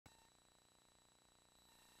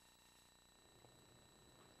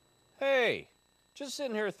Hey, just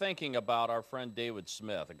sitting here thinking about our friend David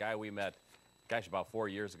Smith, a guy we met, gosh, about 4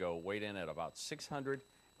 years ago, weighed in at about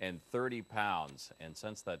 630 pounds. And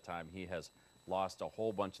since that time, he has lost a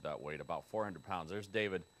whole bunch of that weight, about 400 pounds. There's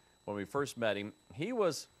David. When we first met him, he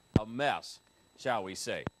was a mess, shall we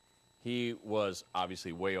say. He was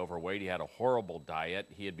obviously way overweight. He had a horrible diet.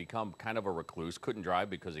 He had become kind of a recluse, couldn't drive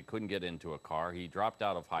because he couldn't get into a car. He dropped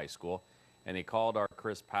out of high school, and he called our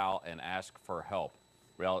Chris Powell and asked for help.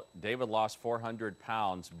 Well, David lost 400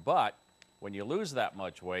 pounds, but when you lose that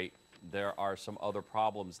much weight, there are some other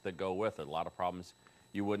problems that go with it. A lot of problems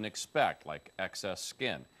you wouldn't expect, like excess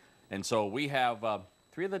skin. And so we have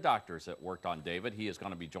three of the doctors that worked on David. He is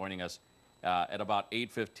going to be joining us at about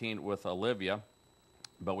 8:15 with Olivia.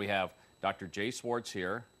 But we have Dr. Jay Swartz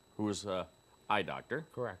here, who is an eye doctor.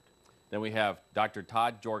 Correct. Then we have Dr.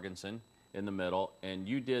 Todd Jorgensen in the middle, and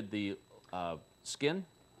you did the skin?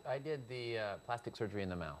 I did the plastic surgery in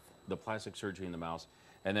the mouth. The plastic surgery in the mouth.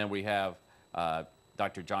 And then we have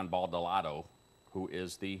Dr. John Baldolato, who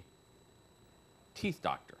is the teeth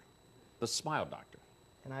doctor, the smile doctor.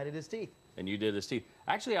 And I did his teeth. And you did his teeth.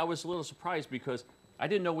 Actually, I was a little surprised because I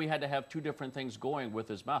didn't know we had to have two different things going with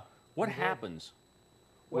his mouth. What happens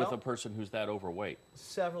with a person who's that overweight?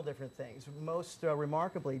 Several different things. Most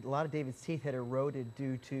remarkably, a lot of David's teeth had eroded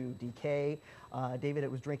due to decay. David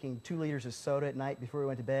was drinking 2 liters of soda at night before he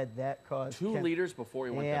went to bed. That caused 2 liters before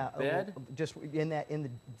he went to bed? Just in the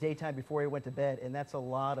daytime before he went to bed, and that's a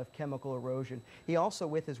lot of chemical erosion. He also,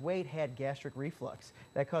 with his weight, had gastric reflux.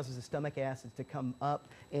 That causes the stomach acids to come up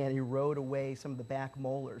and erode away some of the back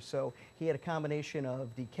molars. So he had a combination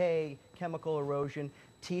of decay, chemical erosion,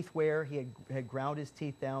 teeth wear. He had ground his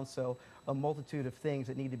teeth down, so a multitude of things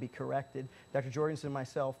that need to be corrected. Dr. Jorgensen and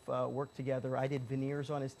myself worked together. I did veneers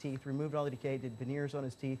on his teeth, removed all the decay, did veneers on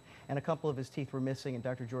his teeth, and a couple of his teeth were missing, and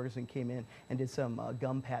Dr. Jorgensen came in and did some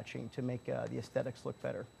gum patching to make the aesthetics look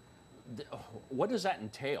better. What does that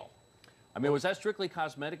entail? I mean, was that strictly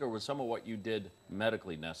cosmetic, or was some of what you did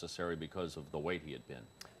medically necessary because of the weight he had been?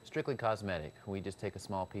 Strictly cosmetic. We just take a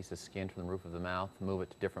small piece of skin from the roof of the mouth, move it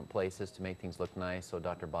to different places to make things look nice, so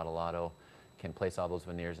Dr. Baldolato can place all those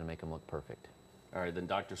veneers and make them look perfect. All right, then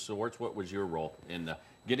Dr. Swartz, what was your role in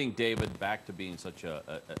getting David back to being such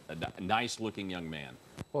a nice-looking young man?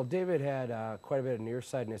 Well, David had quite a bit of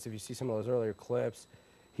nearsightedness. If you see some of those earlier clips,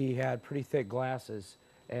 he had pretty thick glasses,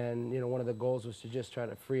 and one of the goals was to just try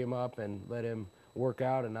to free him up and let him work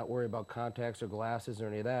out and not worry about contacts or glasses or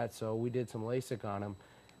any of that. So we did some LASIK on him,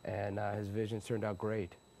 and his vision turned out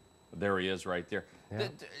great. There he is right there. Yeah.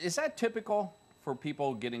 Is that typical for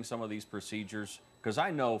people getting some of these procedures? Because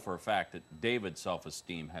I know for a fact that David's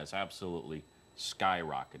self-esteem has absolutely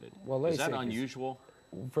skyrocketed. Well, is that unusual?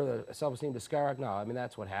 For the self-esteem to skyrocket? No, I mean,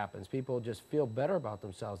 that's what happens. People just feel better about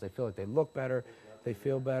themselves. They feel like they look better, they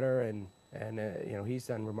feel better, and he's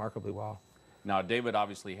done remarkably well. Now, David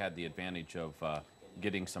obviously had the advantage of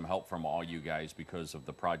getting some help from all you guys because of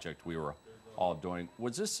the project we were all doing.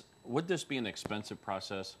 Would this be an expensive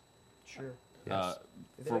process? Sure. Yes.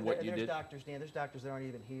 For what you there's did? Doctors, Dan, there's doctors that aren't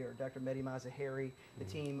even here. Dr. Mehdi Mazaheri, the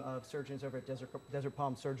team of surgeons over at Desert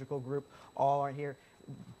Palm Surgical Group, all aren't here.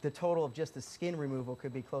 The total of just the skin removal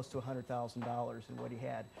could be close to $100,000 in what he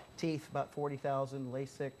had. Teeth, about $40,000.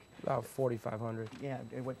 LASIK, About $4,500. yeah,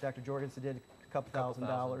 and what Dr. Jorgensen did, a couple thousand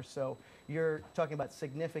dollars. So you're talking about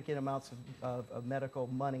significant amounts of medical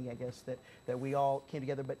money, I guess, that we all came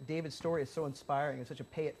together. But David's story is so inspiring. It's such a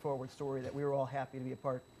pay-it-forward story that we were all happy to be a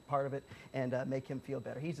part of it and make him feel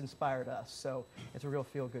better. He's inspired us, so it's a real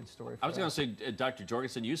feel-good story for I was going us. to say, Dr.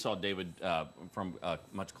 Jorgensen, you saw David from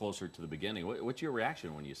much closer to the beginning. What's your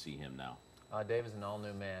reaction when you see him now? David's an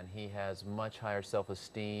all-new man. He has much higher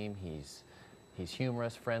self-esteem. He's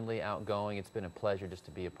humorous, friendly, outgoing. It's been a pleasure just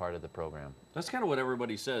to be a part of the program. That's kind of what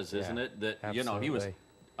everybody says, isn't it? That he was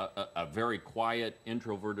a very quiet,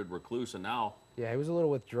 introverted recluse, and now... Yeah, he was a little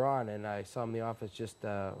withdrawn, and I saw him in the office just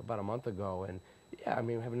about a month ago, and yeah, I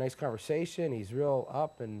mean, we have a nice conversation. He's real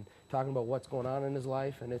up and talking about what's going on in his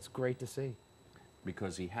life, and it's great to see.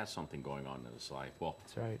 Because he has something going on in his life. Well,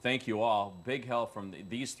 that's right. Thank you all. Big help from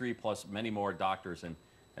these three plus many more doctors, and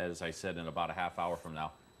as I said, in about a half hour from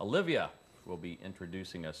now, Olivia will be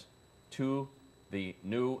introducing us to the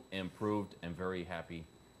new, improved, and very happy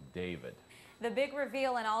David. The big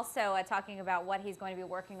reveal, and also talking about what he's going to be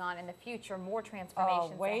working on in the future, more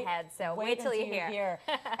transformations ahead. So wait till you hear.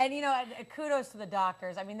 And kudos to the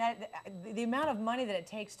doctors. I mean, the amount of money that it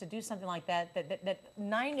takes to do something like that,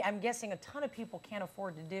 I'm guessing a ton of people can't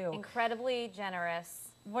afford to do. Incredibly generous.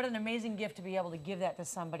 what an amazing gift to be able to give that to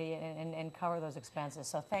somebody and cover those expenses.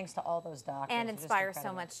 So thanks to all those doctors. And inspire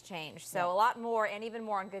so much change. So a lot more and even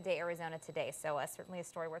more on Good Day Arizona today. So certainly a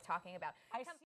story worth talking about.